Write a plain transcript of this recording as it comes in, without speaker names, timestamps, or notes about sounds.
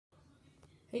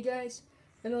Hey guys,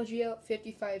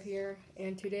 MLGL55 here,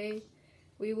 and today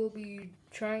we will be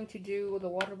trying to do the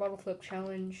water bottle flip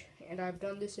challenge, and I've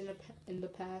done this in the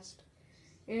past,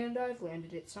 and I've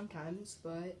landed it sometimes,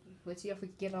 but let's see if we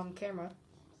can get on camera.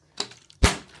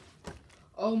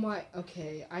 Oh my,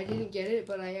 okay, I didn't get it,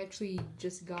 but I actually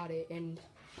just got it, and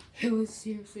it was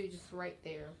seriously just right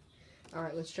there.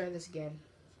 Alright, let's try this again.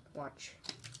 Watch.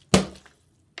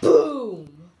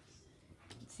 Boom!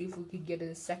 Let's see if we could get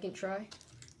it a second try.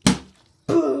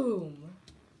 Boom!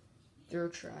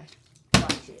 Third try.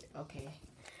 Watch it. Okay.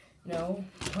 No,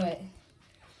 but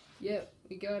yep,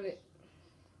 we got it.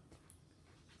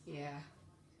 Yeah.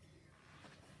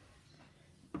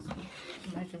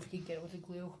 Imagine if we could get it with a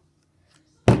glue.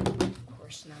 Of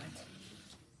course not.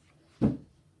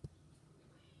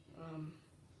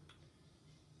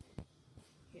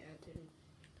 Yeah, it didn't.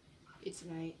 It's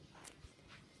night.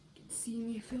 You can see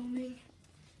me filming.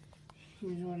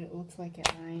 Here's what it looks like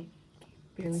at night.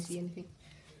 Barely see anything.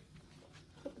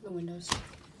 Open the windows.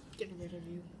 Get a better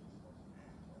view.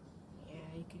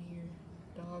 Yeah, you can hear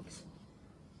dogs.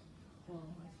 Well,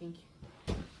 I think.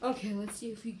 Okay, let's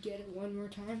see if we get it one more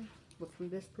time. Look from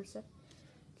this percent.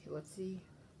 Okay, let's see.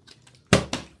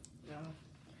 No.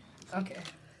 Okay.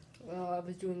 Well, I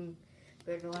was doing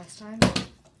better last time.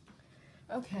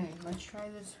 Okay, let's try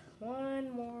this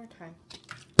one more time.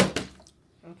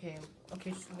 Okay,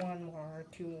 just one more or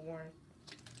two more.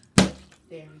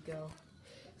 There we go.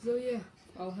 So yeah,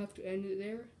 I'll have to end it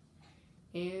there.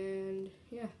 And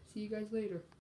yeah, see you guys later.